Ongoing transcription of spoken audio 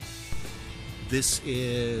This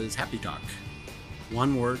is Happy Talk.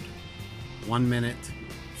 One word, 1 minute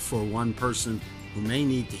for one person who may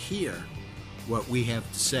need to hear what we have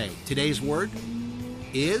to say. Today's word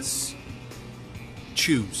is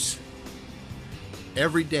choose.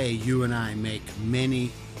 Every day you and I make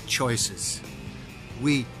many choices.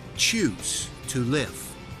 We choose to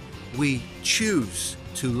live. We choose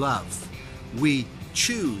to love. We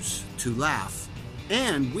choose to laugh.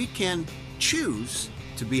 And we can choose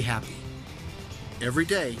to be happy. Every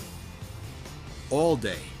day, all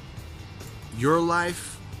day, your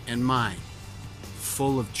life and mine,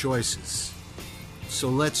 full of choices. So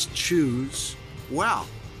let's choose well.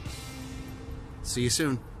 See you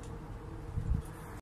soon.